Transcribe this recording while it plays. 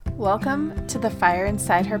Welcome to the Fire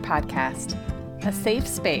Inside Her podcast, a safe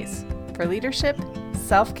space for leadership,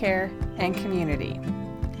 self-care, and community.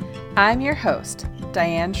 I'm your host,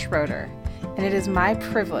 Diane Schroeder, and it is my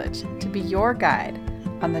privilege to be your guide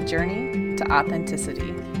on the journey to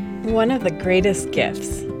authenticity. One of the greatest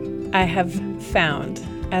gifts I have found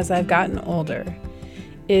as I've gotten older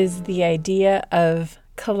is the idea of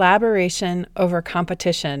collaboration over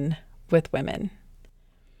competition with women.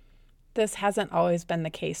 This hasn't always been the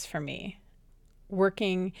case for me.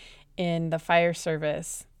 Working in the fire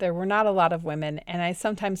service, there were not a lot of women, and I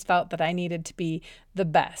sometimes felt that I needed to be the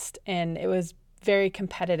best, and it was very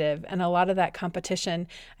competitive, and a lot of that competition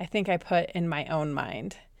I think I put in my own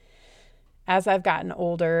mind. As I've gotten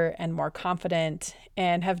older and more confident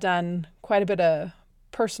and have done quite a bit of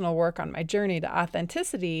personal work on my journey to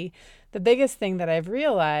authenticity, the biggest thing that I've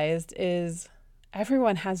realized is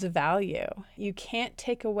everyone has a value. You can't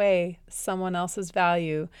take away someone else's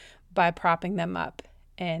value by propping them up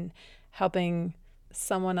and helping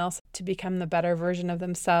someone else to become the better version of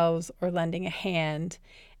themselves or lending a hand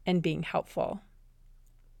and being helpful.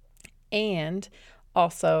 And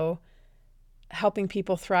also helping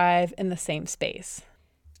people thrive in the same space.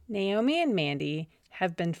 Naomi and Mandi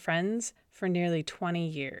have been friends for nearly 20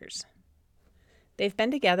 years. They've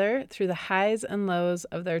been together through the highs and lows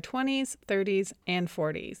of their 20s, 30s, and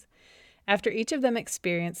 40s. After each of them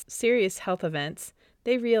experienced serious health events,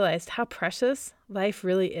 they realized how precious life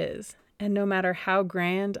really is. And no matter how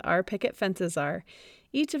grand our picket fences are,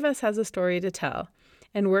 each of us has a story to tell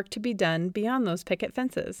and work to be done beyond those picket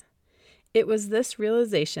fences. It was this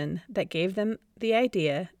realization that gave them the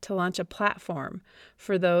idea to launch a platform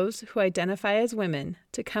for those who identify as women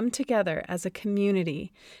to come together as a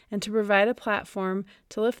community and to provide a platform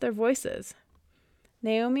to lift their voices.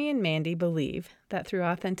 Naomi and Mandi believe that through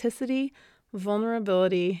authenticity,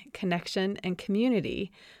 vulnerability, connection, and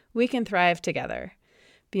community, we can thrive together.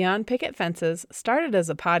 Beyond Picket Fences started as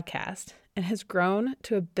a podcast and has grown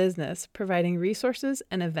to a business providing resources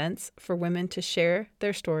and events for women to share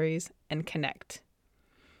their stories and connect.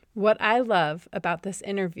 What I love about this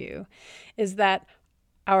interview is that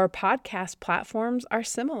our podcast platforms are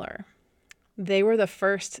similar. They were the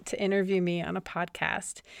first to interview me on a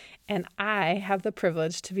podcast, and I have the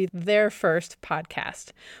privilege to be their first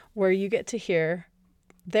podcast where you get to hear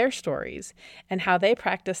their stories and how they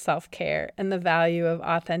practice self-care and the value of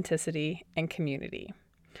authenticity and community.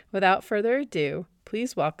 Without further ado,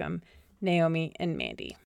 please welcome Naomi and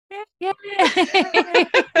Mandi. Yay!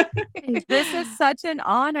 This is such an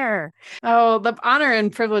honor. Oh, the honor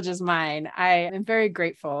and privilege is mine. I am very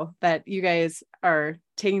grateful that you guys are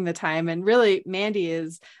taking the time. And really, Mandi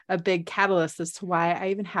is a big catalyst as to why I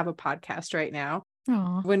even have a podcast right now.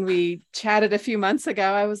 Aww. When we chatted a few months ago,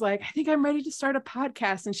 I was like, I think I'm ready to start a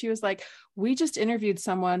podcast. And she was like, we just interviewed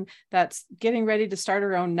someone that's getting ready to start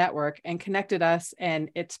her own network and connected us.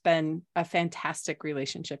 And it's been a fantastic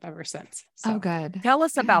relationship ever since. So. Oh, good. Tell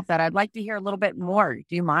us about that. I'd like to hear a little bit more.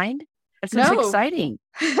 Do you mind? This is exciting.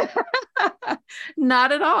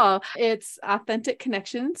 Not at all. It's Authentic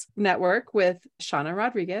Connections Network with Shauna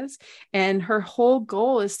Rodriguez. And her whole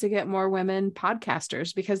goal is to get more women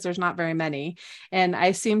podcasters because there's not very many. And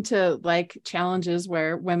I seem to like challenges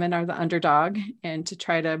where women are the underdog and to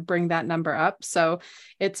try to bring that number up. So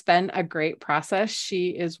it's been a great process. She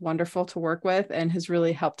is wonderful to work with and has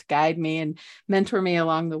really helped guide me and mentor me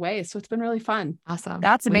along the way. So it's been really fun. Awesome.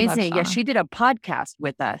 That's amazing. Yeah, she did a podcast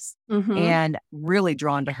with us and really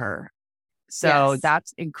drawn to her. So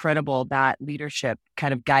That's incredible, that leadership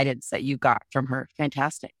kind of guidance that you got from her.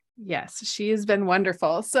 Fantastic. Yes, she has been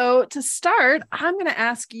wonderful. So to start, I'm going to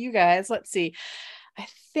ask you guys, let's see. I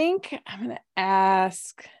think I'm going to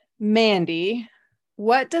ask Mandi,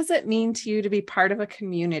 what does it mean to you to be part of a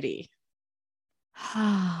community?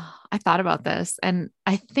 I thought about this, and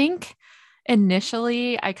I think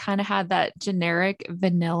initially I kind of had that generic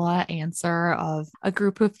vanilla answer of a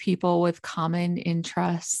group of people with common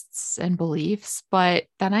interests and beliefs, but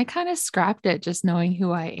then I kind of scrapped it just knowing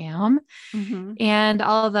who I am. And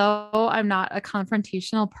although I'm not a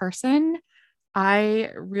confrontational person, I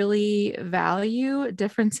really value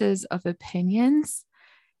differences of opinions.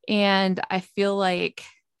 And I feel like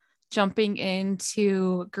jumping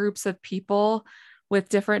into groups of people with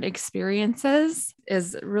different experiences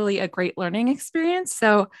is really a great learning experience.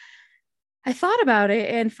 So I thought about it.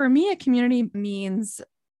 And for me, a community means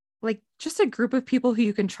like just a group of people who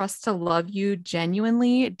you can trust to love you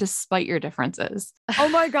genuinely, despite your differences. Oh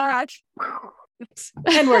my gosh.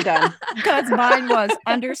 And we're done. Because mine was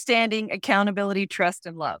understanding, accountability, trust,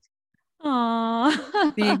 and love.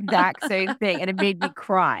 Aww. The exact same thing. And it made me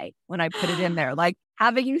cry when I put it in there. Like,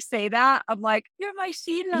 having you say that, I'm like, you're my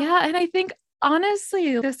Sheila. Yeah. And I think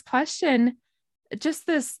honestly, this question, just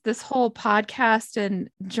this whole podcast and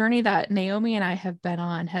journey that Naomi and I have been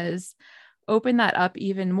on has opened that up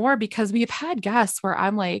even more, because we've had guests where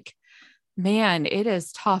I'm like, man, it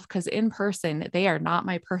is tough because in person, they are not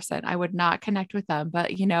my person. I would not connect with them.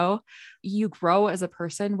 But, you grow as a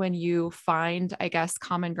person when you find, I guess,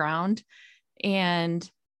 common ground. And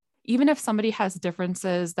even if somebody has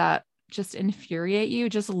differences that just infuriate you,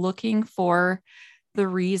 just looking for the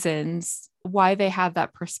reasons why they have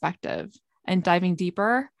that perspective and diving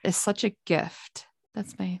deeper is such a gift.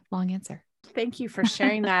 That's my long answer. Thank you for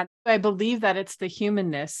sharing that. I believe that it's the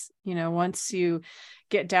humanness, once you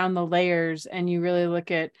get down the layers and you really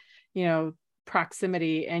look at,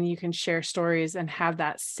 proximity, and you can share stories and have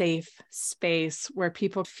that safe space where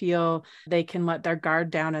people feel they can let their guard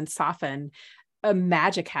down and soften.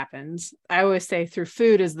 Magic happens. I always say through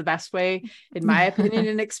food is the best way, in my opinion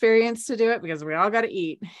and experience, to do it, because we all got to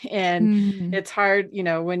eat. And it's hard,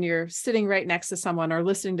 when you're sitting right next to someone or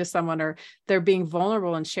listening to someone, or they're being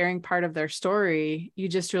vulnerable and sharing part of their story, you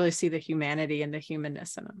just really see the humanity and the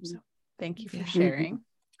humanness in them. So thank you for sharing.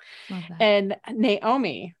 Love that. And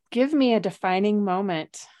Naomi, give me a defining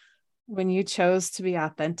moment when you chose to be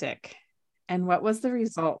authentic, and what was the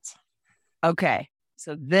result? Okay.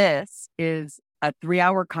 So this is a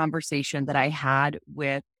 3-hour conversation that I had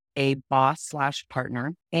with a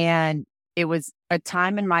boss/partner. And it was a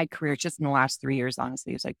time in my career, just in the last 3 years,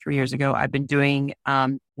 honestly. It was like 3 years ago. I've been doing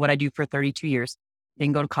what I do for 32 years.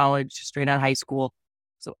 Didn't go to college, straight out of high school.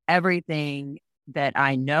 So everything that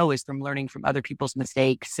I know is from learning from other people's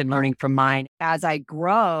mistakes and learning from mine. As I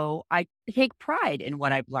grow, I take pride in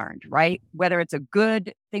what I've learned, right? Whether it's a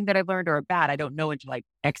good thing that I've learned or a bad, I don't know until I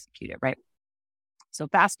execute it, right? So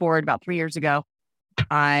fast forward about 3 years ago,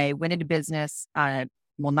 I went into business,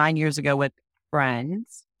 9 years ago with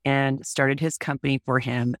friends, and started his company for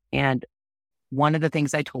him. And one of the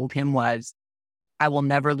things I told him was, I will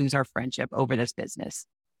never lose our friendship over this business,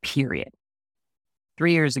 period.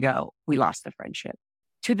 3 years ago, we lost the friendship.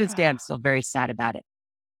 To this day, I'm still very sad about it.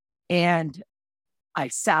 And I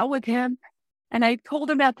sat with him and I told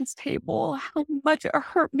him at this table how much it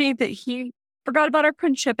hurt me that he forgot about our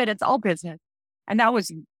friendship, and it's all business. And I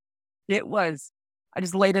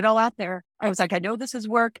just laid it all out there. I was like, I know this is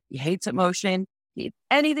work. He hates emotion. He hates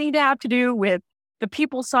anything to have to do with the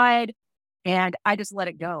people side. And I just let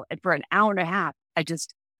it go. And for an hour and a half, I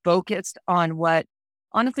just focused on what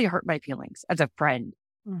honestly hurt my feelings as a friend.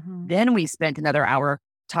 Mm-hmm. Then we spent another hour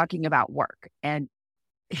talking about work and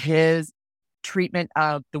his treatment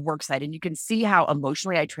of the work side. And you can see how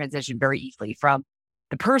emotionally I transitioned very easily from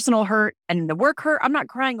the personal hurt and the work hurt. I'm not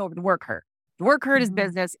crying over the work hurt. The work hurt is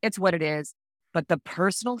business. It's what it is. But the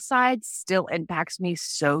personal side still impacts me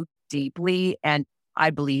so deeply. And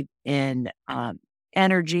I believe in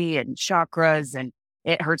energy and chakras, and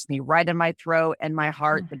it hurts me right in my throat and my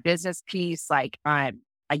heart. The business piece, like I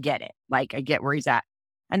get it. Like I get where he's at.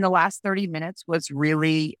 And the last 30 minutes was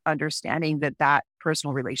really understanding that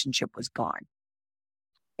personal relationship was gone.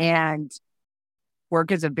 And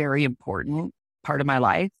work is a very important part of my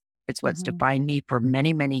life. It's what's defined me for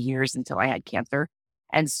many, many years until I had cancer.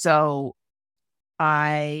 And so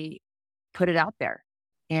I put it out there,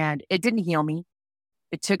 and it didn't heal me.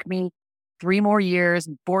 It took me 3 more years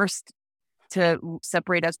and forced to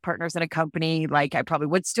separate as partners in a company. Like I probably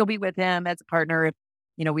would still be with him as a partner if,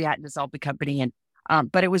 we hadn't dissolved the company.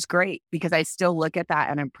 And, but it was great because I still look at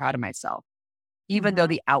that and I'm proud of myself, even though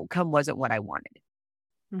the outcome wasn't what I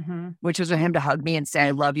wanted, which was for him to hug me and say,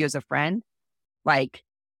 I love you as a friend. Like,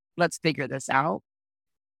 let's figure this out.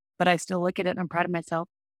 But I still look at it and I'm proud of myself.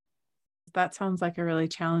 That sounds like a really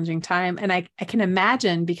challenging time. And I can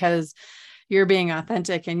imagine, because you're being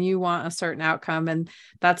authentic and you want a certain outcome. And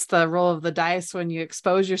that's the roll of the dice when you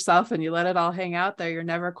expose yourself and you let it all hang out there. You're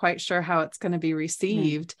never quite sure how it's going to be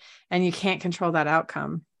received, and you can't control that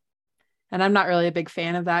outcome. And I'm not really a big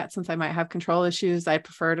fan of that, since I might have control issues. I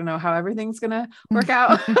prefer to know how everything's going to work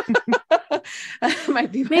out.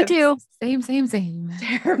 Might be me too. Same.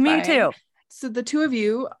 Terrifying. Me too. So the two of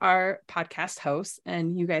you are podcast hosts,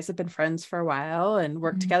 and you guys have been friends for a while and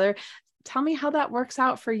worked together. Tell me how that works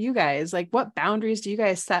out for you guys. Like, what boundaries do you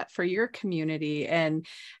guys set for your community, and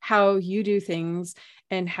how you do things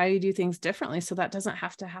and how you do things differently so that doesn't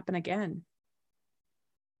have to happen again?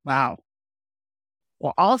 Wow.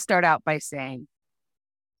 Well, I'll start out by saying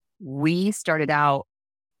we started out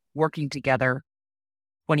working together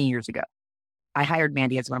 20 years ago. I hired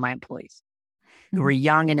Mandi as one of my employees. We were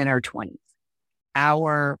young and in our 20s.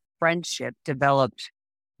 Our friendship developed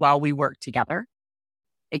while we worked together,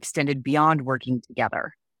 extended beyond working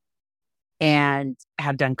together. and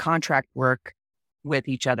have done contract work with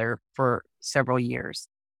each other for several years.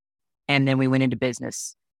 And then we went into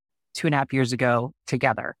business 2.5 years ago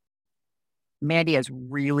together. Mandi has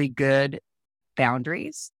really good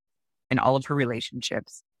boundaries in all of her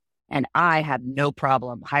relationships. And I have no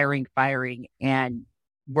problem hiring, firing, and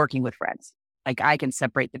working with friends. Like I can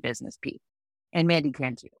separate the business piece, and Mandi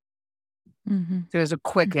can too. Mm-hmm. So there's a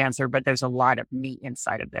quick answer, but there's a lot of meat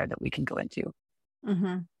inside of there that we can go into.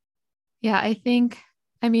 Mm-hmm. Yeah,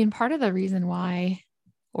 I mean, part of the reason why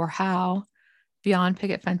or how Beyond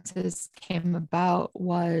Picket Fences came about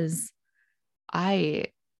was I,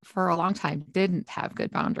 for a long time, didn't have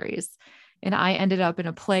good boundaries. And I ended up in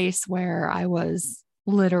a place where I was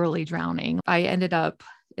literally drowning. I ended up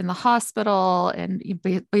in the hospital and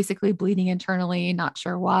basically bleeding internally, not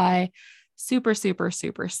sure why, super, super,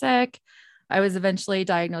 super sick. I was eventually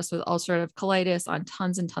diagnosed with ulcerative colitis on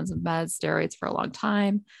tons and tons of meds, steroids for a long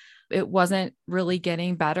time. It wasn't really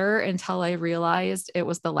getting better until I realized it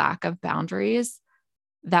was the lack of boundaries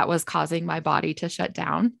that was causing my body to shut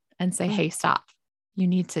down and say, hey, stop. You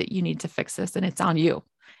need to fix this. And it's on you.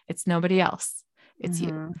 It's nobody else. It's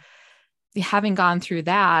you. Having gone through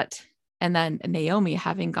that, and then Naomi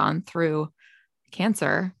having gone through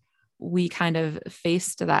cancer, we kind of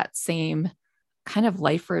faced that same kind of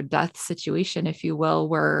life or death situation, if you will,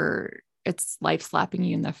 where it's life slapping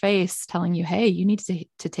you in the face, telling you, hey, you need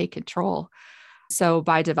to take control. So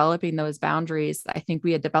by developing those boundaries, I think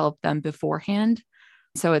we had developed them beforehand.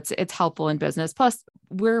 So it's helpful in business. Plus,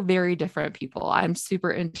 we're very different people. I'm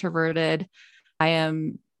super introverted. I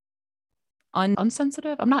am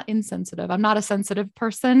unsensitive. I'm not insensitive. I'm not a sensitive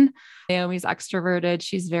person. Naomi's extroverted.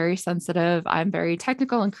 She's very sensitive. I'm very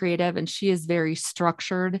technical and creative, and she is very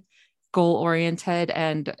structured, goal oriented.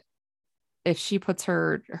 And if she puts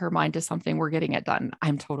her mind to something, we're getting it done.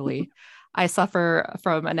 I suffer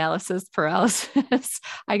from analysis paralysis.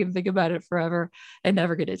 I can think about it forever and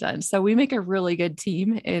never get it done. So we make a really good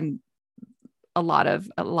team in a lot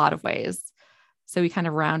of ways. So we kind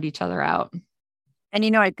of round each other out.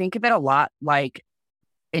 And, I think of it a lot like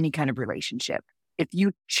any kind of relationship. If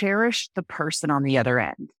you cherish the person on the other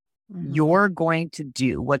end, you're going to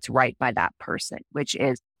do what's right by that person, which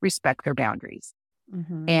is respect their boundaries.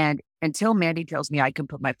 And until Mandi tells me I can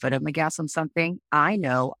put my foot on the gas on something, I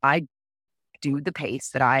know I do the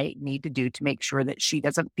pace that I need to do to make sure that she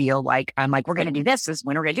doesn't feel like I'm like, we're going to do this. This is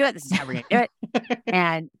when we're going to do it. This is how we're going to do it.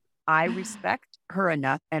 And I respect her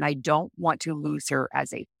enough, and I don't want to lose her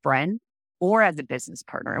as a friend or as a business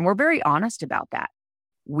partner. And we're very honest about that.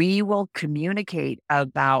 We will communicate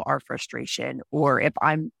about our frustration, or if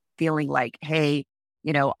I'm feeling like, hey,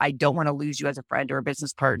 I don't want to lose you as a friend or a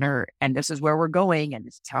business partner, and this is where we're going, and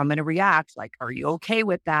this is how I'm going to react. Like, are you okay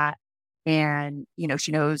with that? And,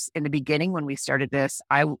 she knows in the beginning when we started this,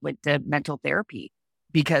 I went to mental therapy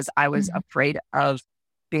because I was afraid of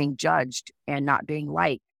being judged and not being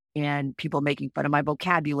liked, and people making fun of my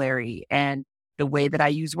vocabulary and the way that I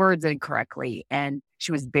use words incorrectly. And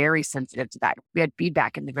she was very sensitive to that. We had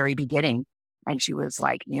feedback in the very beginning, and she was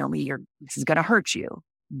like, Naomi, this is going to hurt you.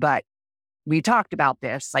 But we talked about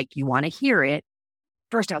this, like, you want to hear it.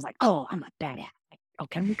 First, I was like, oh, I'm a badass. Like, oh,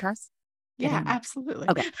 can we cuss? Yeah, absolutely.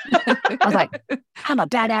 Okay. I was like, I'm a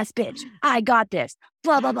badass bitch. I got this.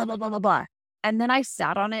 Blah, blah, blah, blah, blah, blah, blah. And then I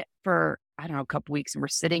sat on it for, I don't know, a couple weeks, and we're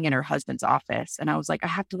sitting in her husband's office. And I was like, I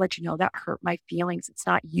have to let you know that hurt my feelings. It's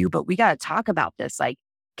not you, but we got to talk about this. Like,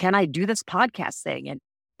 can I do this podcast thing? And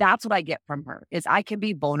that's what I get from her is I can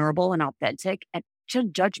be vulnerable and authentic, and she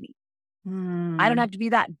doesn't judge me. I don't have to be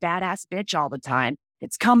that badass bitch all the time.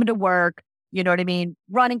 It's coming to work, you know what I mean?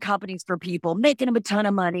 Running companies for people, making them a ton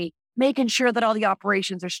of money, making sure that all the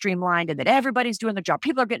operations are streamlined and that everybody's doing their job.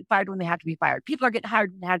 People are getting fired when they have to be fired. People are getting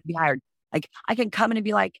hired when they have to be hired. Like, I can come in and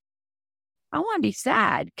be like, I want to be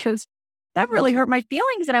sad because that really hurt my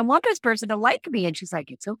feelings, and I want this person to like me. And she's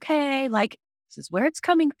like, it's okay. Like, this is where it's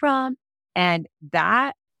coming from. And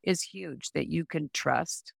that is huge, that you can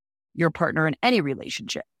trust your partner in any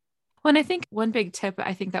relationship. Well, and I think one big tip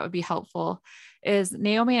I think that would be helpful is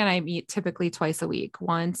Naomi and I meet typically twice a week.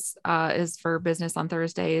 Once is for business on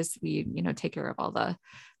Thursdays. We, take care of all the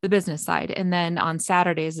business side. And then on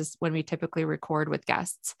Saturdays is when we typically record with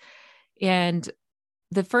guests. And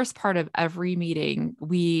the first part of every meeting,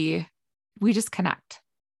 we just connect.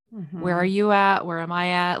 Where are you at? Where am I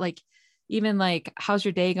at? Like, even like, how's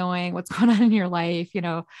your day going? What's going on in your life?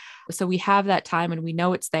 So we have that time, and we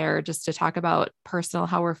know it's there just to talk about personal,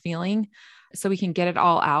 how we're feeling, so we can get it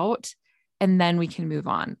all out, and then we can move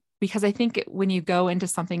on. Because I think when you go into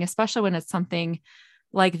something, especially when it's something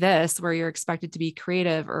like this, where you're expected to be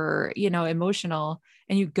creative or, emotional,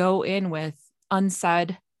 and you go in with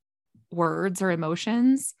unsaid words or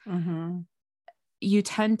emotions, Mm-hmm. you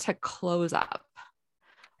tend to close up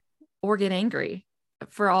or get angry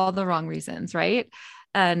for all the wrong reasons, right?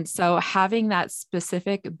 And so having that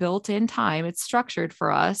specific built-in time, it's structured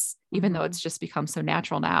for us, even though Mm-hmm. it's just become so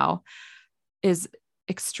natural now, is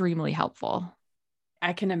extremely helpful.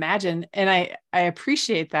 I can imagine. And I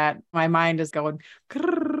appreciate that. My mind is going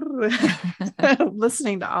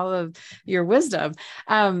listening to all of your wisdom.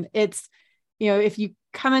 It's, if you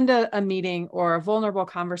come into a meeting or a vulnerable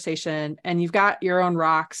conversation and you've got your own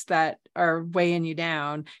rocks that are weighing you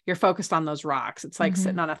down, you're focused on those rocks. It's like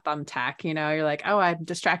sitting on a thumbtack, you're like, oh, I'm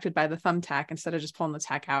distracted by the thumbtack instead of just pulling the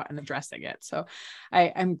tack out and addressing it. So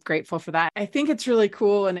I'm grateful for that. I think it's really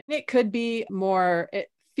cool. And it could be more,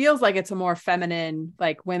 it feels like it's a more feminine,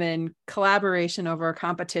 like women collaboration over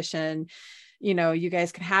competition. You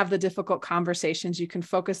guys can have the difficult conversations, you can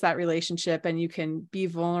focus that relationship, and you can be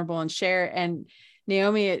vulnerable and share. And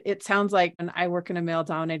Naomi, it sounds like, and I work in a male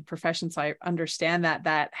dominated profession, so I understand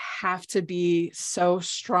that have to be so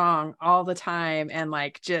strong all the time and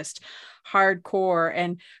like just hardcore.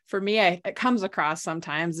 And for me, it comes across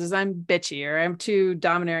sometimes as I'm bitchy or I'm too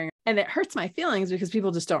domineering, and it hurts my feelings because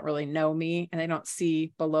people just don't really know me and they don't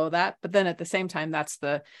see below that. But then at the same time, that's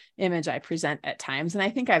the image I present at times. And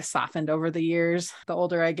I think I've softened over the years. The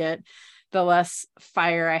older I get, the less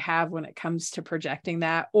fire I have when it comes to projecting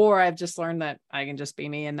that, or I've just learned that I can just be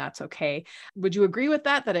me and that's okay. Would you agree with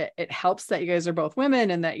that it helps that you guys are both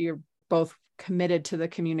women and that you're both committed to the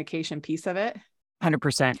communication piece of it?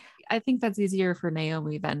 100%. I think that's easier for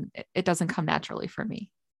Naomi than it doesn't come naturally for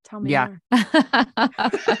me. Tell me Yeah. more.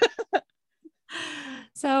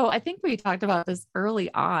 So I think we talked about this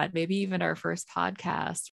early on, maybe even our first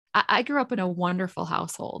podcast. I grew up in a wonderful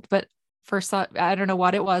household, but first, I don't know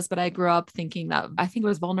what it was, but I grew up thinking that I think it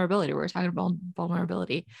was vulnerability. We were talking about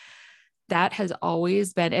vulnerability. That has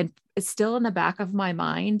always been, and it's still in the back of my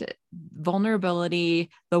mind,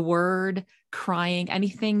 vulnerability, the word, crying,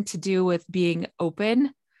 anything to do with being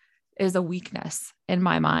open is a weakness in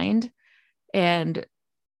my mind. And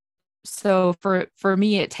so for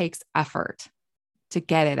me, it takes effort to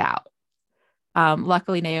get it out.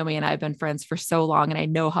 Luckily, Naomi and I have been friends for so long, and I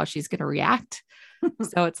know how she's going to react.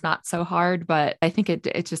 So it's not so hard, but I think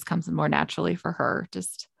it just comes more naturally for her.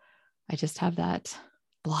 I just have that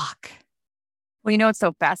block. Well, what's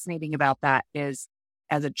so fascinating about that is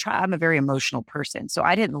as a child, I'm a very emotional person. So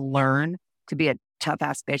I didn't learn to be a tough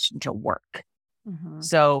ass bitch until work. Mm-hmm.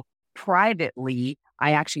 So privately,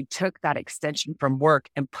 I actually took that extension from work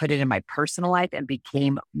and put it in my personal life and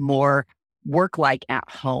became more work-like at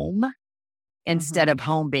home instead of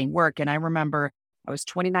home being work. And I remember I was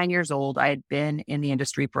 29 years old. I had been in the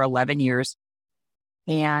industry for 11 years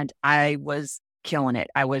and I was killing it.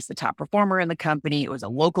 I was the top performer in the company. It was a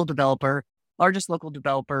local developer, largest local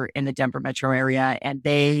developer in the Denver metro area. And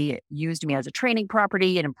they used me as a training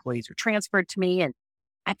property and employees were transferred to me. And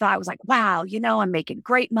I thought, I was like, wow, I'm making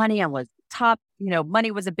great money. I was top,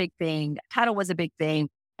 money was a big thing. Title was a big thing.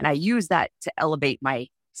 And I used that to elevate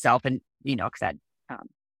myself and, because I had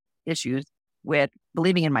issues with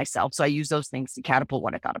believing in myself. So I used those things to catapult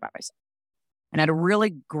what I thought about myself. And I had a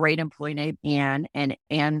really great employee named Anne. And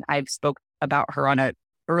Anne, I've spoke about her on an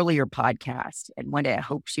earlier podcast. And one day I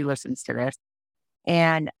hope she listens to this.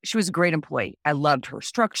 And she was a great employee. I loved her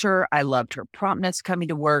structure. I loved her promptness coming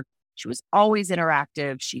to work. She was always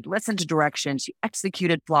interactive. She listened to directions. She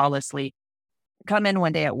executed flawlessly. Come in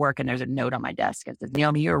one day at work and there's a note on my desk. It says,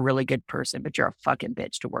 Naomi, you're a really good person, but you're a fucking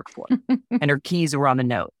bitch to work for. And her keys were on the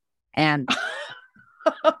note. And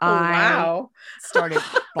I started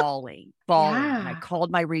bawling. Yeah. And I called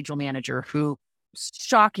my regional manager, who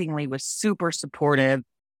shockingly was super supportive.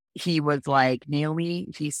 He was like, Naomi,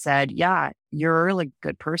 he said, yeah, you're a really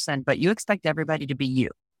good person, but you expect everybody to be you.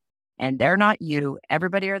 And they're not you.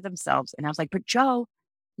 Everybody are themselves. And I was like, but Joe,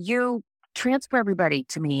 you transfer everybody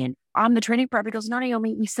to me. And I'm the training property. He goes, no,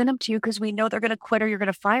 Naomi, we send them to you because we know they're going to quit or you're going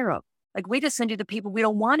to fire them. Like, we just send you the people we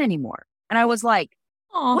don't want anymore. And I was like,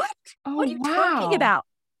 what? Oh, what are you talking about?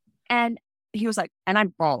 And he was like, and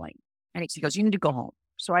I'm bawling. And he goes, you need to go home.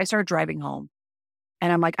 So I started driving home.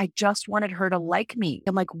 And I'm like, I just wanted her to like me.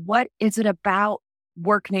 I'm like, what is it about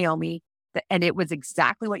work, Naomi? And it was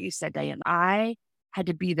exactly what you said, Diane. I had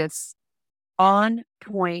to be this on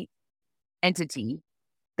point entity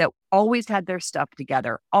that always had their stuff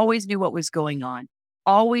together, always knew what was going on,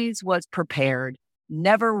 always was prepared,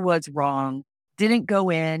 never was wrong, didn't go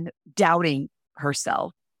in doubting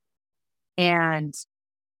herself. And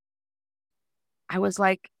I was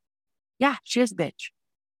like, yeah, she is a bitch.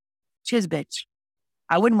 She is a bitch.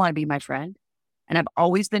 I wouldn't want to be my friend. And I've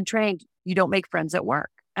always been trained, you don't make friends at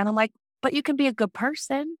work. And I'm like, but you can be a good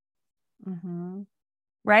person. Mm-hmm.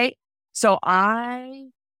 right? So I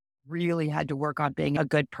really had to work on being a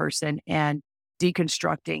good person and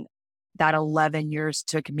deconstructing. That 11 years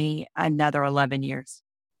took me another 11 years.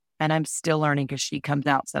 And I'm still learning because she comes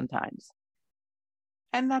out sometimes.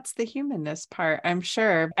 And that's the humanness part, I'm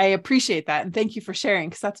sure. I appreciate that. And thank you for sharing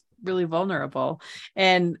because that's really vulnerable.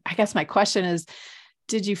 And I guess my question is,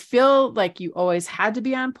 did you feel like you always had to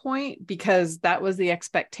be on point because that was the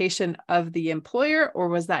expectation of the employer, or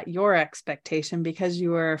was that your expectation because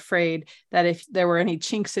you were afraid that if there were any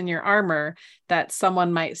chinks in your armor, that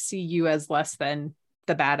someone might see you as less than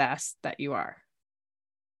the badass that you are?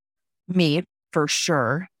 Me, for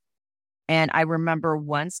sure. And I remember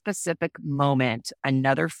one specific moment,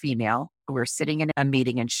 another female, we were sitting in a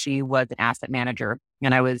meeting and she was an asset manager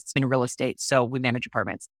and I was in real estate. So we manage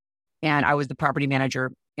apartments and I was the property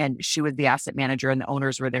manager and she was the asset manager and the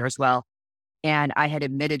owners were there as well. And I had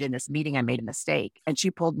admitted in this meeting I made a mistake. And she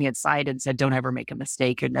pulled me aside and said, don't ever make a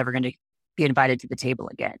mistake. You're never going to be invited to the table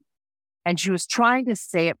again. And she was trying to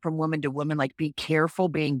say it from woman to woman, like, be careful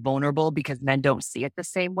being vulnerable because men don't see it the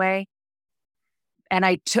same way. And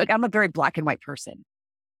I'm a very black and white person.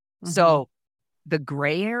 Mm-hmm. So the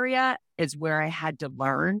gray area is where I had to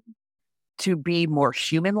learn to be more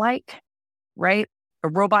human-like, right? A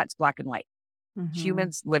robot's black and white. Mm-hmm.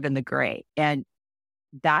 Humans live in the gray. And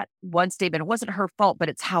that one statement, it wasn't her fault, but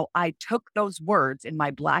it's how I took those words in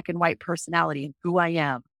my black and white personality and who I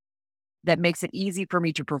am that makes it easy for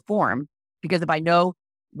me to perform. Because if I know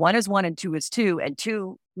 1 is 1 and 2 is 2 and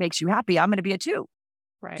 2 makes you happy, I'm going to be a 2.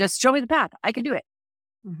 Right. Just show me the path. I can do it.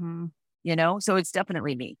 Mm-hmm. So it's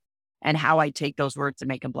definitely me and how I take those words and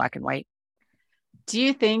make them black and white. Do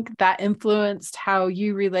you think that influenced how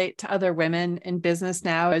you relate to other women in business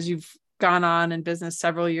now as you've gone on in business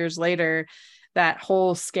several years later? That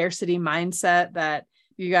whole scarcity mindset that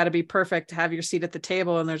you got to be perfect to have your seat at the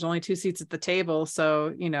table and there's only 2 seats at the table.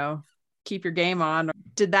 So, keep your game on.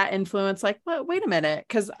 Did that influence like, well, wait a minute?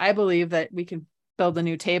 Because I believe that we can build a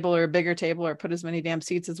new table or a bigger table or put as many damn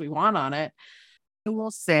seats as we want on it. I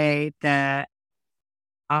will say that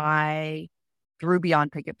I, through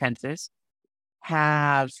Beyond Picket Fences,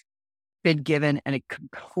 have been given a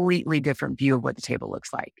completely different view of what the table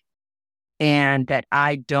looks like. And that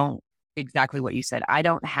I don't, exactly what you said, I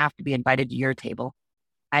don't have to be invited to your table.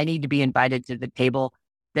 I need to be invited to the table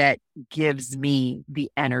that gives me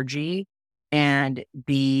the energy and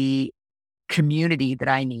the community that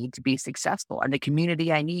I need to be successful. And the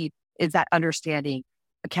community I need is that understanding,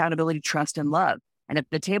 accountability, trust, and love. And if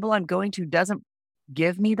the table I'm going to doesn't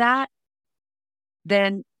give me that,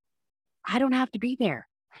 then I don't have to be there.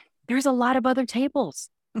 There's a lot of other tables.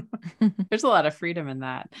 There's a lot of freedom in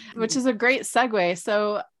that, which is a great segue.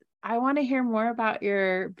 So I want to hear more about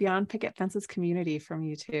your Beyond Picket Fences community from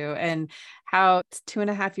you two and how it's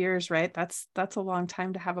 2.5 years, right? That's a long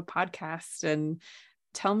time to have a podcast. And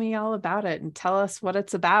tell me all about it and tell us what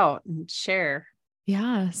it's about and share.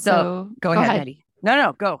 Yeah. So go ahead, Mandi.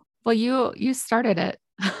 No, go. Well, you started it.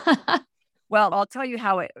 Well, I'll tell you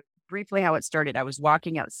briefly how it started. I was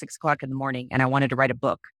walking out at 6:00 in the morning and I wanted to write a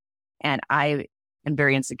book. And I am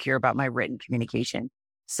very insecure about my written communication.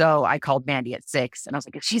 So I called Mandi at 6 and I was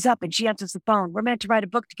like, if she's up and she answers the phone, we're meant to write a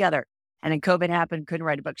book together. And then COVID happened, couldn't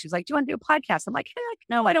write a book. She's like, do you want to do a podcast? I'm like, heck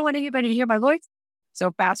no, I don't want anybody to hear my voice.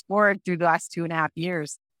 So fast forward through the last 2.5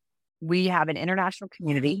 years, we have an international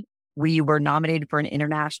community. We were nominated for an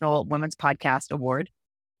International Women's Podcast Award.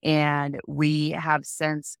 And we have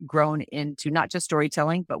since grown into not just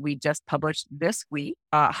storytelling, but we just published this week,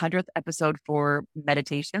 100th episode for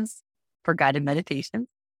guided meditations.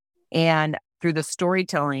 And through the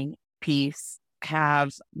storytelling piece,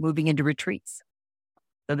 have moving into retreats.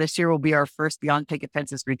 So this year will be our first Beyond Picket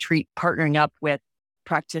Fences retreat, partnering up with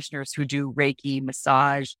practitioners who do Reiki,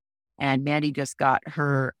 massage, and Mandi just got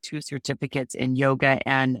her 2 certificates in yoga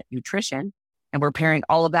and nutrition. And we're pairing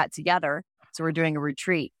all of that together. So we're doing a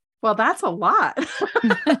retreat. Well, that's a lot.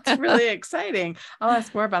 It's really exciting. I'll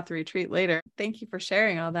ask more about the retreat later. Thank you for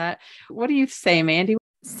sharing all that. What do you say, Mandi?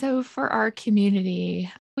 So for our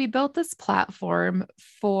community, we built this platform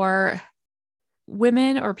for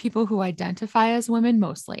women or people who identify as women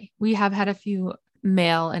mostly. We have had a few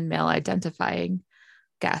male and male identifying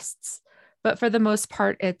guests, but for the most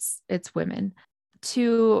part, it's women,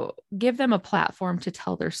 to give them a platform to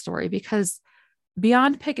tell their story, because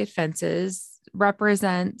Beyond Picket Fences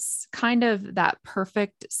represents kind of that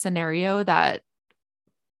perfect scenario that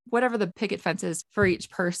whatever the picket fence is for each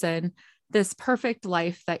person, this perfect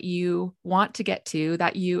life that you want to get to,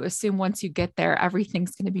 that you assume once you get there,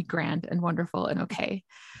 everything's going to be grand and wonderful and okay.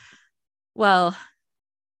 Well,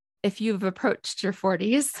 if you've approached your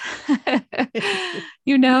 40s,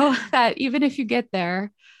 you know that even if you get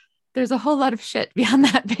there, there's a whole lot of shit beyond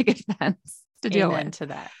that big fence to deal Amen with. to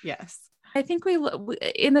that. Yes. I think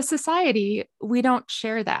in the society, we don't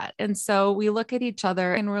share that. And so we look at each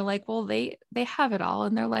other and we're like, well, they have it all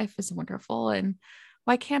and their life is wonderful. And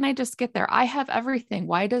why can't I just get there? I have everything.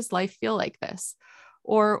 Why does life feel like this?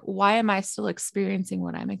 Or why am I still experiencing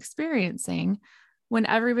what I'm experiencing when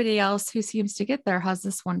everybody else who seems to get there has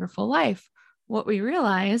this wonderful life? What we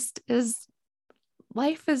realized is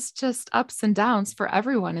life is just ups and downs for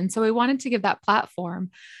everyone. And so we wanted to give that platform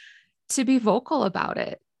to be vocal about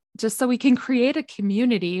it, just so we can create a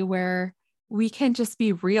community where we can just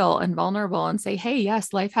be real and vulnerable and say, hey,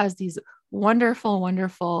 yes, life has these wonderful,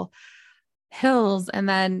 wonderful hills. And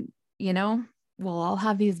then, we'll all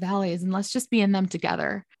have these valleys and let's just be in them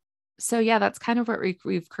together. So yeah, that's kind of what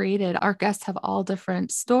we've created. Our guests have all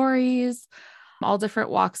different stories, all different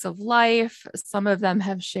walks of life. Some of them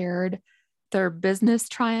have shared their business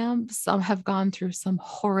triumphs. Some have gone through some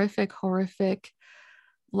horrific, horrific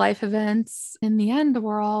life events. In the end,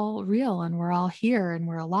 we're all real and we're all here and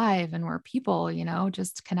we're alive and we're people,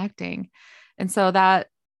 just connecting. And so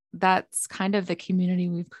that's kind of the community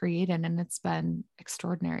we've created, and it's been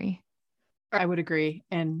extraordinary. I would agree.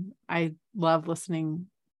 And I love listening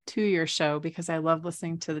to your show because I love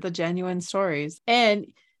listening to the genuine stories. And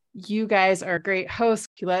you guys are great hosts.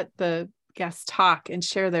 You let the guests talk and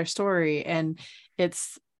share their story. And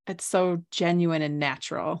it's so genuine and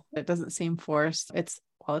natural. It doesn't seem forced. It's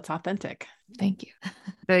authentic. Thank you.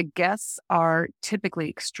 The guests are typically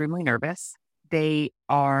extremely nervous. They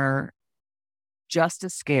are just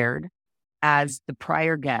as scared as the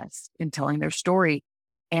prior guests in telling their story.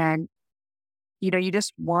 And, you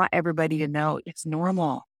just want everybody to know it's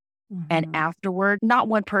normal. Mm-hmm. And afterward, not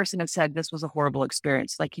one person has said this was a horrible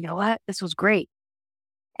experience. Like, you know what? This was great.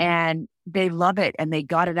 And they love it and they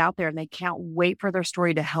got it out there and they can't wait for their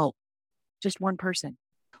story to help. Just one person.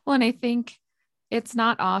 Well, and I think it's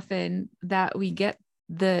not often that we get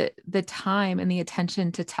the time and the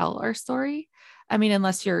attention to tell our story. I mean,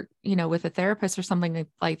 unless you're, with a therapist or something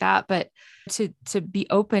like that, but to be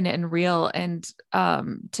open and real and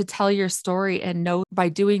to tell your story and know by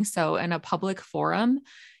doing so in a public forum,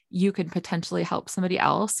 you can potentially help somebody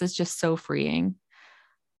else is just so freeing.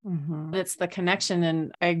 Mm-hmm. It's the connection.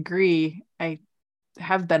 And I agree. I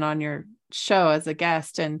have been on your show as a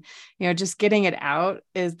guest, and, just getting it out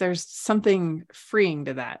there's something freeing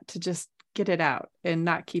to that, to just get it out and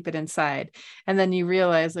not keep it inside. And then you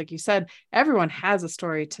realize, like you said, everyone has a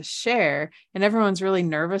story to share and everyone's really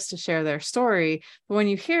nervous to share their story. But when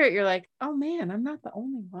you hear it, you're like, oh man, I'm not the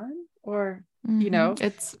only one. Or,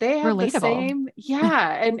 it's they have relatable. the same.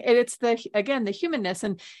 Yeah. And it's the humanness.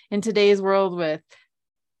 And in today's world with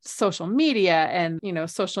social media and,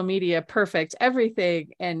 social media, perfect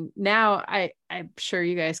everything. And now I'm sure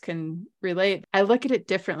you guys can relate. I look at it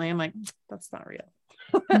differently. I'm like, that's not real.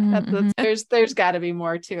 Mm-hmm. There's got to be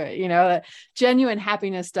more to it. That genuine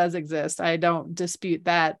happiness does exist. I don't dispute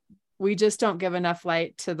that. We just don't give enough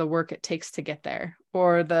light to the work it takes to get there,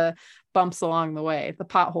 or the bumps along the way, the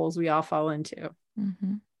potholes we all fall into.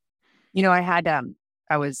 Mm-hmm.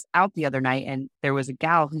 I was out the other night and there was a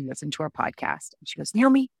gal who listened to our podcast and she goes,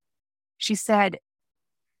 Naomi, she said,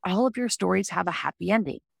 all of your stories have a happy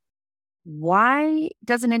ending. Why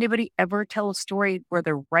doesn't anybody ever tell a story where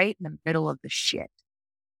they're right in the middle of the shit?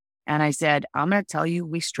 And I said, I'm going to tell you,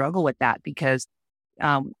 we struggle with that because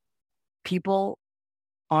people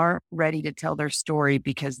aren't ready to tell their story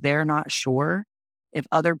because they're not sure if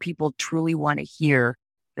other people truly want to hear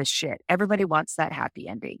the shit. Everybody wants that happy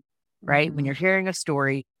ending, right? Mm-hmm. When you're hearing a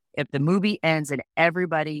story, if the movie ends and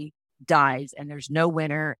everybody dies and there's no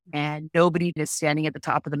winner and nobody is standing at the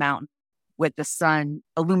top of the mountain with the sun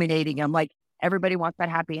illuminating them, like everybody wants that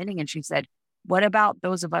happy ending. And she said, what about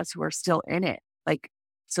those of us who are still in it? Like,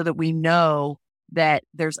 so that we know that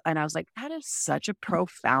and I was like, that is such a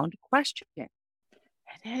profound question. It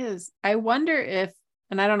is. I wonder if,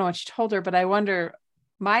 and I don't know what you told her, but I wonder,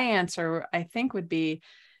 my answer, I think, would be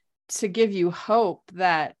to give you hope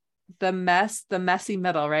that the messy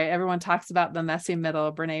middle, right? Everyone talks about the messy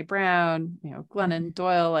middle, Brene Brown, Glennon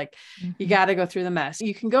Doyle, like you got to go through the mess.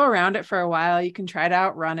 You can go around it for a while. You can try to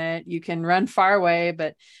outrun it. You can run far away,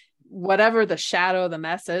 but whatever the shadow of the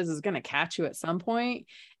mess is going to catch you at some point.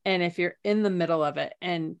 And if you're in the middle of it,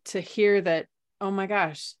 and to hear that, oh my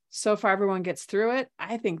gosh, so far everyone gets through it,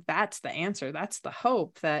 I think that's the answer. That's the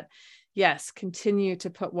hope that, yes, continue to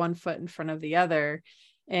put one foot in front of the other.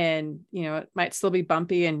 And, it might still be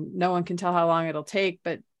bumpy and no one can tell how long it'll take,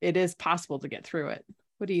 but it is possible to get through it.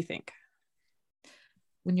 What do you think?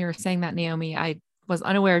 When you were saying that, Naomi, I was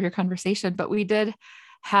unaware of your conversation, but we did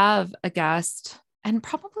have a guest, and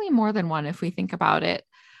probably more than one if we think about it,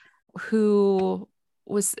 who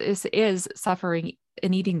is suffering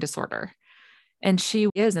an eating disorder. And she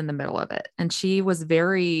is in the middle of it. And she was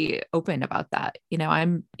very open about that.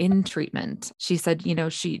 I'm in treatment. She said,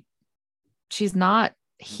 she's not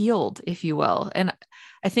healed, if you will. And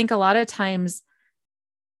I think a lot of times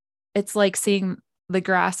it's like seeing the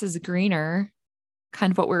grass is greener, kind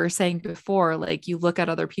of what we were saying before. Like you look at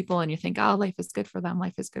other people and you think, oh, life is good for them.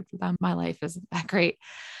 Life is good for them. My life isn't that great.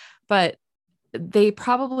 But they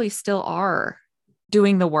probably still are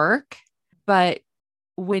doing the work. But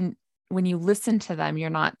when you listen to them, you're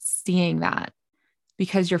not seeing that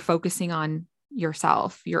because you're focusing on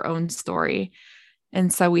yourself, your own story.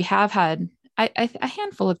 And so we have had a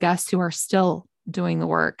handful of guests who are still doing the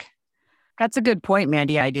work. That's a good point,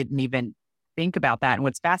 Mandi. I didn't even think about that. And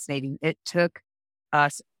what's fascinating, it took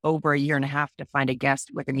us over a year and a half to find a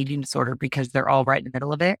guest with an eating disorder because they're all right in the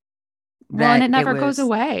middle of it. Well, and it never goes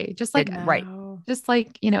away. Just like, right. Just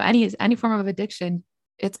like, any form of addiction,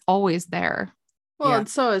 it's always there. Well, and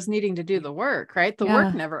so is needing to do the work, right? The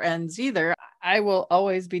work never ends either. I will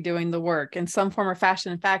always be doing the work in some form or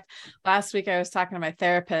fashion. In fact, last week I was talking to my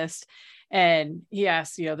therapist and he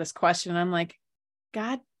asked, this question. I'm like,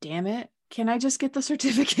 God damn it. Can I just get the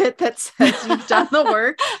certificate that says you've done the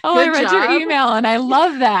work? I read your email and I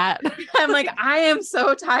love that. I'm like, I am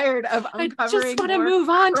so tired of uncovering. I just want to move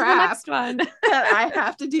on to the next one that I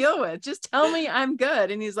have to deal with. Just tell me I'm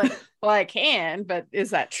good. And he's like, well, I can, but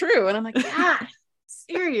is that true? And I'm like, yeah.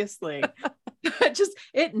 Seriously,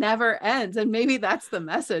 it never ends. And maybe that's the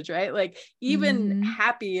message, right? Like even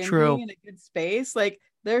happy and being in a good space, like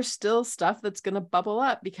there's still stuff that's going to bubble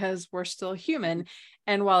up because we're still human.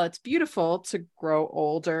 And while it's beautiful to grow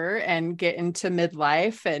older and get into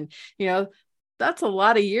midlife and, that's a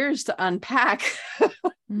lot of years to unpack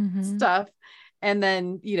stuff. And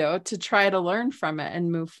then, to try to learn from it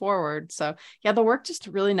and move forward. So yeah, the work just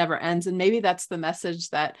really never ends. And maybe that's the message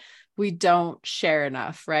that we don't share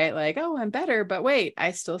enough, right? Like, oh, I'm better, but wait,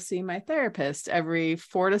 I still see my therapist every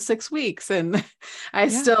 4 to 6 weeks and I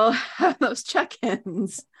still have those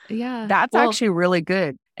check-ins. Yeah. That's actually really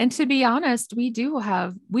good. And to be honest,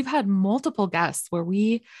 we've had multiple guests where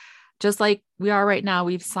we, just like we are right now,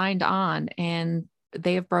 we've signed on and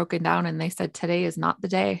they have broken down and they said, today is not the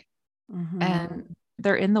day. And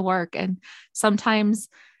they're in the work. And sometimes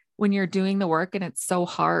when you're doing the work and it's so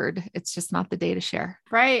hard, it's just not the day to share.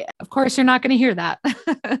 Right. Of course, you're not going to hear that.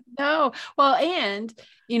 No. Well, and,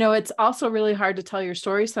 it's also really hard to tell your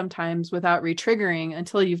story sometimes without re-triggering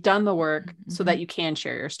until you've done the work so that you can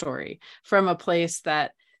share your story from a place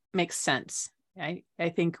that makes sense. I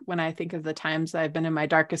think when I think of the times I've been in my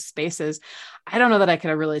darkest spaces, I don't know that I could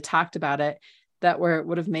have really talked about it that where it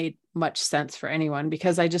would have made much sense for anyone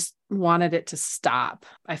because I just wanted it to stop.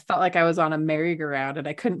 I felt like I was on a merry-go-round and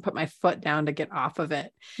I couldn't put my foot down to get off of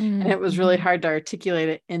it. And it was really hard to articulate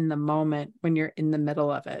it in the moment when you're in the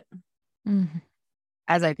middle of it.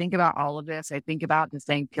 As I think about all of this, I think about the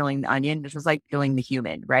saying peeling the onion. This is like peeling the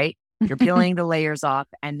human, right? You're peeling the layers off.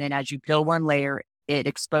 And then as you peel one layer, it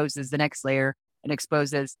exposes the next layer and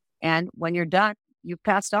exposes. And when you're done, you've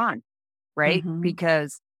passed on, right?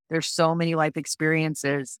 Because there's so many life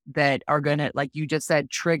experiences that are going to, like you just said,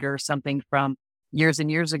 trigger something from years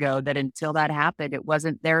and years ago that until that happened, it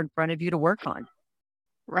wasn't there in front of you to work on.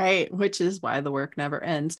 Right. Which is why the work never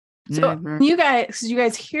ends. So you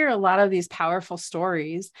guys hear a lot of these powerful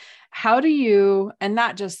stories. How do you, and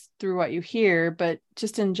not just through what you hear, but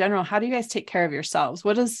just in general, how do you guys take care of yourselves?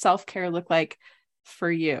 What does self-care look like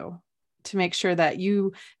for you to make sure that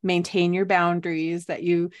you maintain your boundaries, that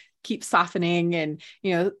you keep softening and,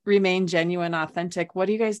 remain genuine, authentic? What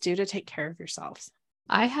do you guys do to take care of yourselves?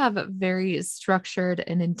 I have a very structured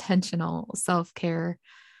and intentional self-care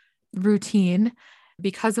routine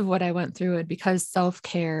because of what I went through and because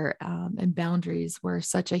self-care and boundaries were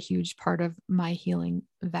such a huge part of my healing,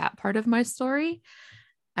 that part of my story.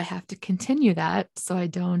 I have to continue that so I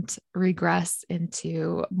don't regress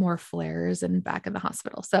into more flares and back in the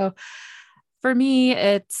hospital. So for me,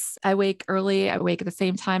 I wake early. I wake at the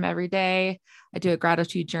same time every day. I do a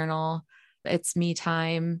gratitude journal. It's me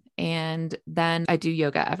time. And then I do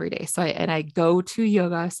yoga every day. So I go to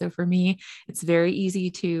yoga. So for me, it's very easy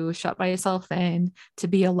to shut myself in, to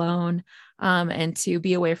be alone, and to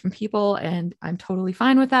be away from people. And I'm totally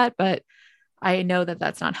fine with that. But I know that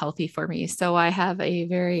that's not healthy for me. So I have a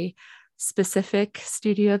very specific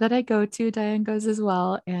studio that I go to. Diane goes as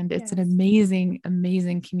well. And it's an amazing,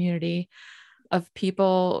 amazing community of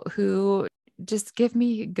people who just give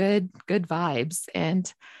me good vibes.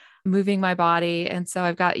 And moving my body. And so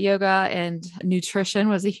I've got yoga, and nutrition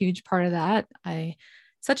was a huge part of that.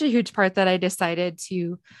 Such a huge part that I decided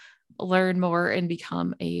to learn more and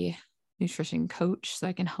become a nutrition coach so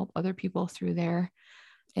I can help other people through their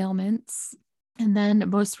ailments. And then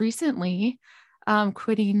most recently,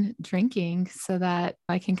 quitting drinking so that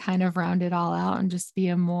I can kind of round it all out and just be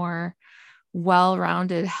a more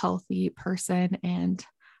well-rounded, healthy person and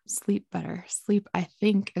sleep better. Sleep, I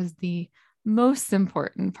think, is the most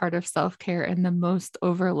important part of self-care and the most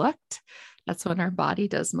overlooked. That's when our body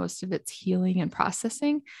does most of its healing and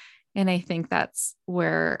processing. And I think that's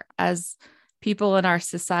where, as people in our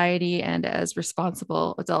society and as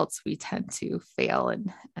responsible adults, we tend to fail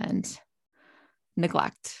and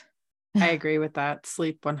neglect. I agree with that.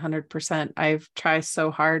 Sleep 100%. I've tried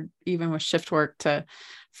so hard, even with shift work, to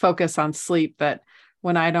focus on sleep, that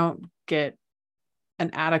when I don't get an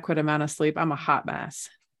adequate amount of sleep, I'm a hot mess.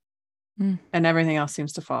 And everything else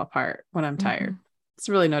seems to fall apart when I'm tired. It's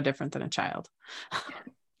really no different than a child.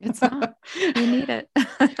 It's not. We need it.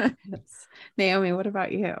 Yes. Naomi, what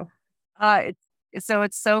about you? So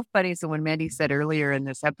it's so funny. So when Mandi said earlier in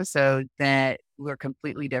this episode that we're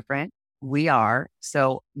completely different, we are.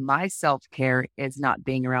 So my self-care is not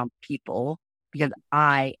being around people, because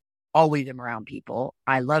I always am around people.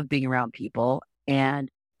 I love being around people, and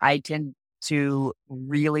I tend to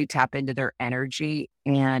really tap into their energy,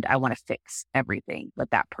 and I want to fix everything with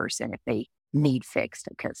that person if they need fixed,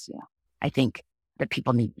 because, I think that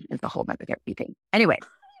people need is a whole other thing. Anyway,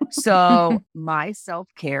 so my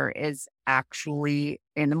self-care is actually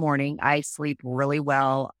in the morning. I sleep really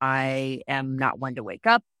well. I am not one to wake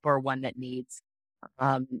up or one that needs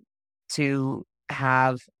to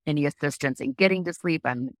have any assistance in getting to sleep.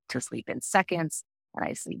 I'm to sleep in seconds, and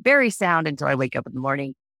I sleep very sound until I wake up in the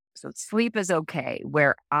morning. So sleep is okay.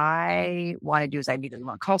 Where I want to do is I either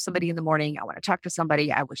want to call somebody in the morning. I want to talk to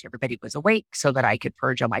somebody. I wish everybody was awake so that I could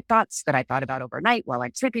purge all my thoughts that I thought about overnight while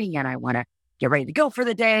I'm sleeping, and I want to get ready to go for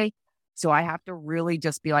the day. So I have to really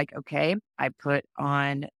just be like, okay, I put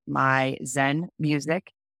on my Zen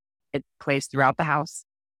music. It plays throughout the house.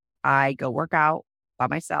 I go work out by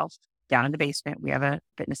myself down in the basement. We have a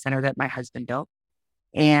fitness center that my husband built.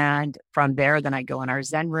 And from there, then I go in our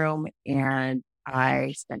Zen room and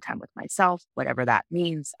I spend time with myself, whatever that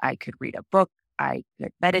means. I could read a book. I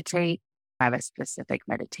could meditate. I have a specific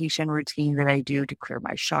meditation routine that I do to clear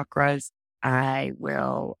my chakras. I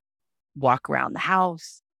will walk around the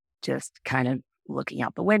house, just kind of looking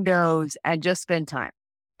out the windows and just spend time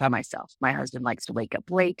by myself. My husband likes to wake up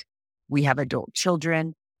late. We have adult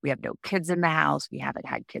children. We have no kids in the house. We haven't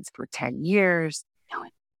had kids for 10 years.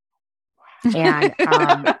 And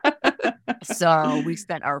so we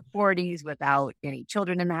spent our 40s without any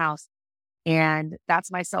children in the house. And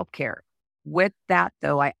that's my self-care. With that,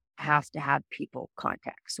 though, I have to have people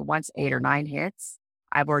contact. So once 8 or 9 hits,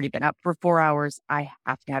 I've already been up for 4 hours. I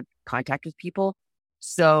have to have contact with people.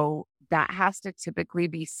 So that has to typically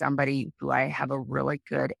be somebody who I have a really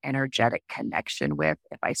good energetic connection with.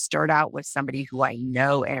 If I start out with somebody who I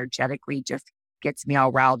know energetically just gets me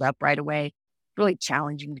all riled up right away, really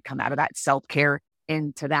challenging to come out of that self-care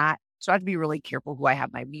into that. So I have to be really careful who I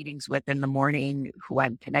have my meetings with in the morning, who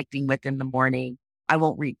I'm connecting with in the morning. I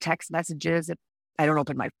won't read text messages if I don't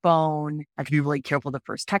open my phone. I have to be really careful the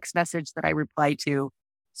first text message that I reply to.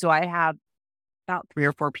 So I have about 3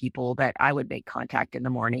 or 4 people that I would make contact in the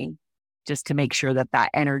morning just to make sure that that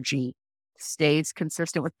energy stays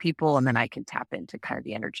consistent with people. And then I can tap into kind of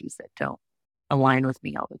the energies that don't align with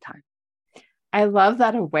me all the time. I love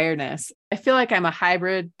that awareness. I feel like I'm a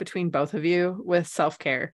hybrid between both of you with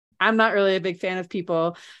self-care. I'm not really a big fan of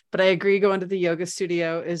people, but I agree going to the yoga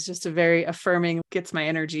studio is just a very affirming, gets my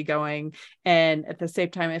energy going. And at the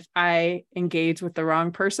same time, if I engage with the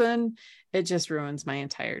wrong person, it just ruins my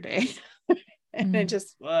entire day. And it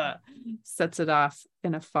just sets it off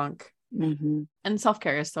in a funk. Mm-hmm. And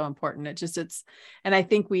self-care is so important. And I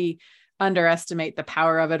think we underestimate the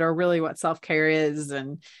power of it, or really what self-care is,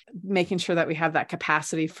 and making sure that we have that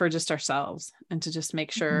capacity for just ourselves and to just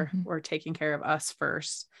make sure we're taking care of us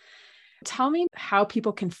first. Tell me how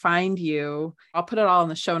people can find you. I'll put it all in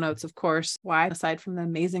the show notes, of course. Why, aside from the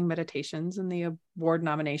amazing meditations and the award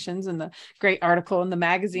nominations and the great article in the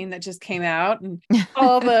magazine that just came out and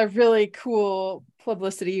all the really cool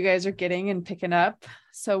publicity you guys are getting and picking up.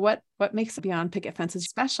 So what makes Beyond Picket Fences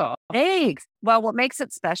special? Thanks. Well, what makes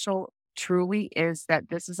it special truly is that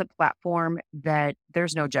this is a platform that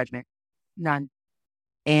there's no judgment, none.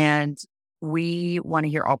 And we want to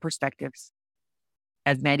hear all perspectives.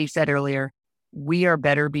 As Mandi said earlier, we are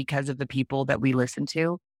better because of the people that we listen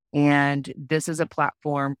to. And this is a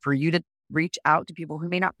platform for you to reach out to people who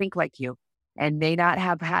may not think like you, and may not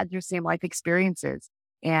have had your same life experiences.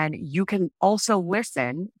 And you can also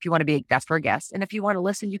listen if you want to be a guest for a guest. And if you want to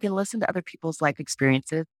listen, you can listen to other people's life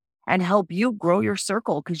experiences and help you grow your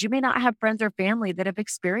circle, because you may not have friends or family that have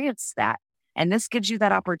experienced that. And this gives you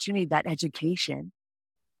that opportunity, that education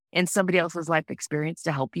in somebody else's life experience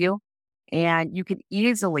to help you. And you can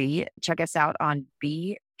easily check us out on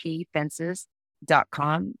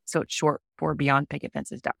bpfences.com. So it's short for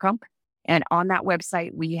beyondpicketfences.com. And on that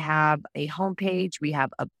website, we have a homepage. We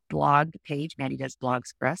have a blog page. Mandi does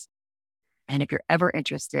blogs for us. And if you're ever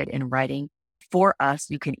interested in writing for us,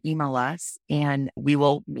 you can email us and we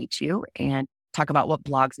will meet you and talk about what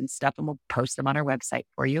blogs and stuff, and we'll post them on our website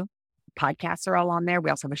for you. Podcasts are all on there. We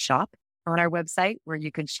also have a shop on our website where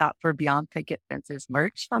you can shop for Beyond Picket Fences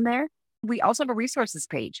merch on there. We also have a resources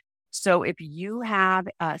page. So if you have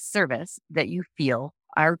a service that you feel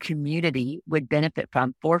our community would benefit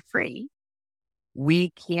from for free,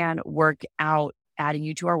 we can work out adding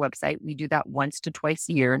you to our website. We do that once to twice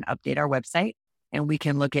a year and update our website. And we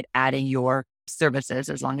can look at adding your services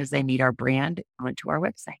as long as they meet our brand onto our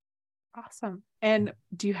website. Awesome. And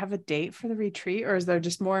do you have a date for the retreat, or is there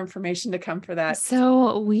just more information to come for that?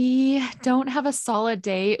 So we don't have a solid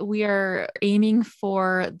date. We are aiming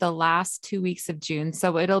for the last 2 weeks of June.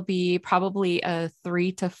 So it'll be probably a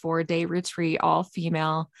 3 to 4 day retreat, all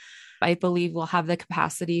female. I believe we'll have the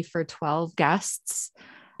capacity for 12 guests.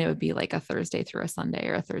 It would be like a Thursday through a Sunday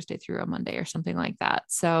or a Thursday through a Monday or something like that.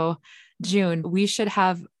 So June, we should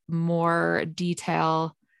have more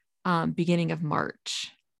detail beginning of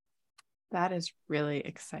March. That is really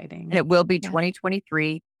exciting. And it will be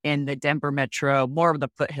 2023 in the Denver metro, more of the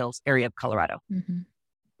foothills area of Colorado. Mm-hmm.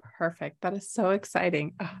 Perfect. That is so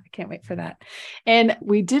exciting. Oh, I can't wait for that. And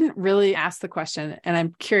we didn't really ask the question, and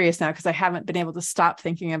I'm curious now because I haven't been able to stop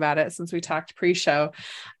thinking about it since we talked pre-show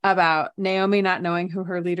about Naomi not knowing who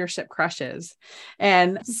her leadership crush is.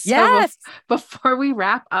 And so before we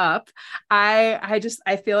wrap up, I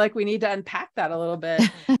feel like we need to unpack that a little bit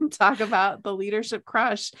and talk about the leadership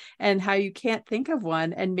crush and how you can't think of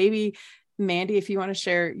one. And maybe Mandi, if you want to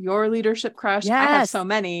share your leadership crush, I have so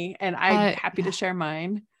many, and I'm happy to share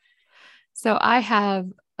mine. So I have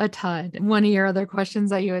a ton. One of your other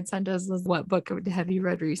questions that you had sent us was, what book have you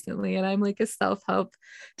read recently? And I'm like a self-help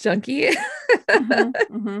junkie.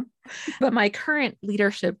 But my current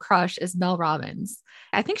leadership crush is Mel Robbins.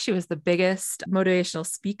 I think she was the biggest motivational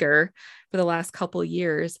speaker for the last couple of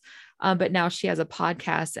years. But now she has a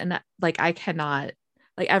podcast, and I cannot,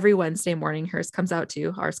 every Wednesday morning, ours comes out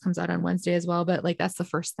on Wednesday as well. But that's the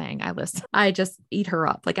first thing I listen. I just eat her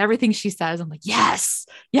up. Everything she says, I'm like, yes,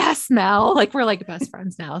 Mel. We're best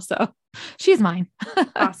friends now. So she's mine.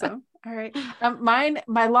 Awesome. All right.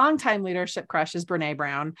 My longtime leadership crush is Brene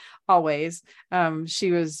Brown. Always.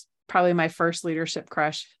 She was probably my first leadership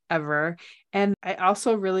crush ever. And I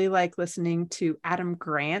also really like listening to Adam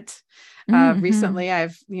Grant. Recently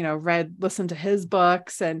I've, listened to his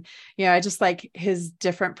books, and, I just like his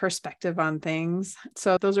different perspective on things.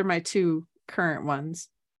 So those are my two current ones.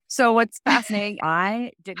 So what's fascinating,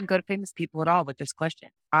 I didn't go to famous people at all with this question.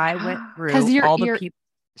 I went through all the people.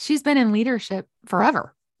 She's been in leadership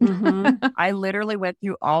forever. I literally went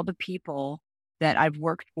through all the people that I've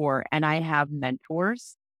worked for, and I have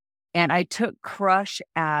mentors, and I took crush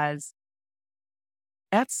as,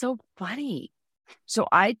 that's so funny. So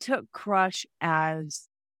I took crush as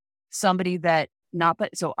somebody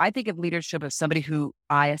so I think of leadership as somebody who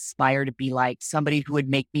I aspire to be like, somebody who would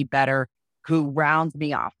make me better, who rounds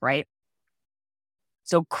me off, right?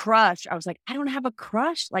 So crush, I was like, I don't have a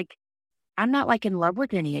crush. I'm not in love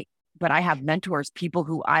with any, but I have mentors, people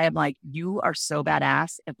who I am like, you are so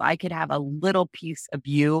badass. If I could have a little piece of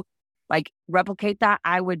you, replicate that,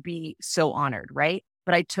 I would be so honored, right?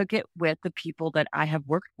 But I took it with the people that I have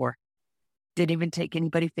worked for. Didn't even take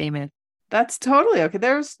anybody famous. That's totally okay.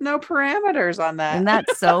 There's no parameters on that. And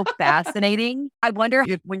that's so fascinating. I wonder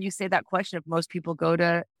if, when you say that question, if most people go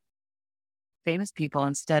to famous people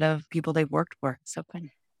instead of people they've worked for. It's so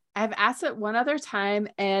funny. I've asked it one other time,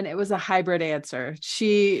 and it was a hybrid answer.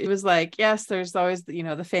 She was like, yes, there's always,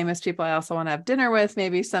 the famous people I also want to have dinner with.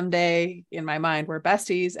 Maybe someday, in my mind, we're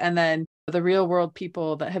besties. And then the real world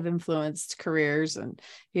people that have influenced careers and,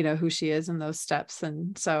 who she is in those steps.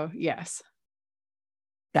 And so, yes.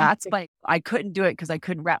 That's funny. I couldn't do it because I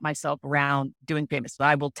couldn't wrap myself around doing famous. But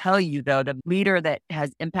I will tell you, though, the leader that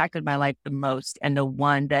has impacted my life the most, and the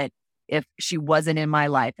one that if she wasn't in my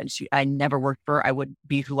life and I never worked for her, I would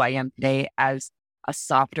be who I am today as a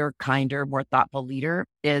softer, kinder, more thoughtful leader,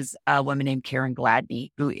 is a woman named Karen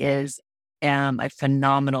Gladney, who is a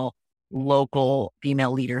phenomenal local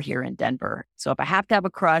female leader here in Denver. So if I have to have a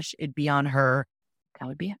crush, it'd be on her. That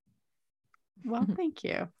would be it. Well, thank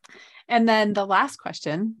you. And then the last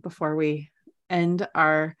question before we end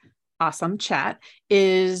our awesome chat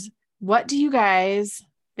is, what do you guys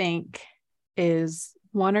think is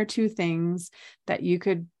one or two things that you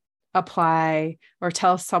could apply or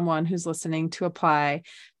tell someone who's listening to apply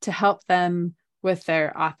to help them with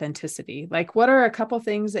their authenticity? Like, what are a couple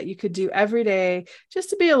things that you could do every day just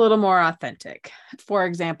to be a little more authentic? For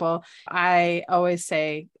example, I always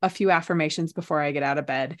say a few affirmations before I get out of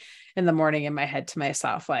bed in the morning in my head to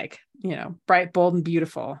myself, like, bright, bold, and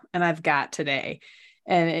beautiful. And I've got today.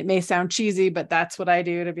 And it may sound cheesy, but that's what I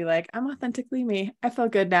do to be like, I'm authentically me. I feel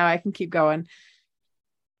good now. I can keep going.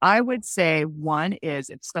 I would say one is,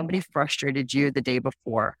 if somebody frustrated you the day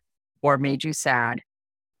before or made you sad,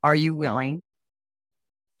 are you willing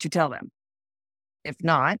to tell them? If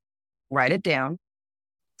not, write it down,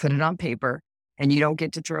 put it on paper, and you don't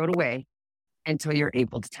get to throw it away until you're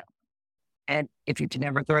able to tell them. And if you can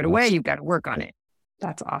never throw it away, you've got to work on it.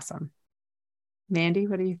 That's awesome. Mandi,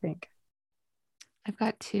 what do you think? I've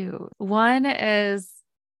got two. One is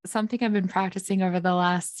something I've been practicing over the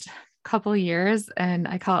last couple years, and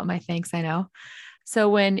I call it my thanks, I know. So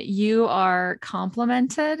when you are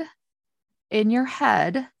complimented in your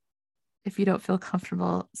head, if you don't feel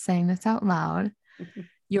comfortable saying this out loud,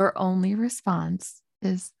 your only response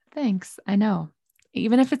is thanks, I know,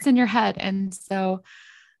 even if it's in your head. And so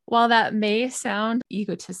while that may sound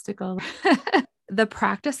egotistical, the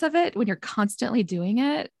practice of it, when you're constantly doing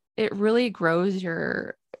it, it really grows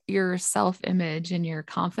your self-image and your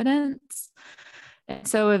confidence. And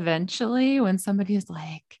so eventually when somebody is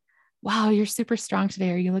like, wow, you're super strong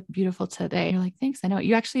today, or you look beautiful today, and you're like, thanks, I know.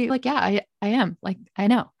 You actually like, yeah, I am. Like, I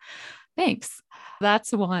know. Thanks.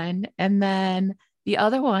 That's one. And then the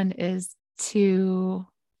other one is to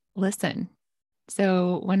listen.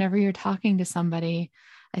 So whenever you're talking to somebody,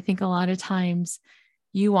 I think a lot of times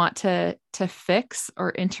you want to fix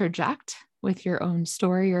or interject with your own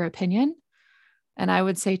story or opinion. And I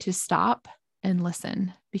would say to stop and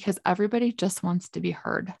listen, because everybody just wants to be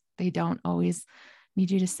heard. They don't always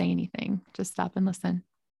need you to say anything. Just stop and listen.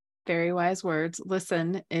 Very wise words.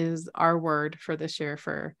 Listen is our word for this year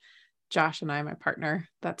for Josh and I, my partner.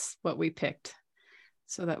 That's what we picked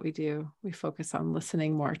so that we focus on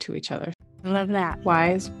listening more to each other. I love that.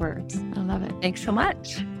 Wise words. I love it. Thanks so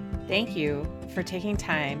much. Thank you for taking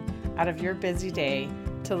time out of your busy day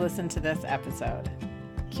to listen to this episode.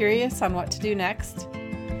 Curious on what to do next?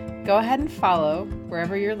 Go ahead and follow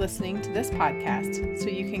wherever you're listening to this podcast so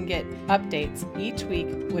you can get updates each week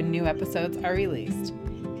when new episodes are released.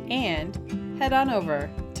 And head on over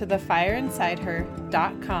to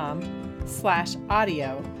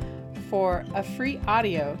thefireinsideher.com/audio for a free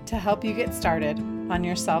audio to help you get started on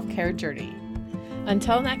your self-care journey.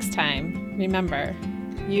 Until next time, remember,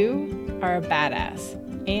 you are a badass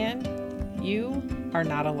and you are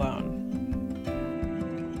not alone.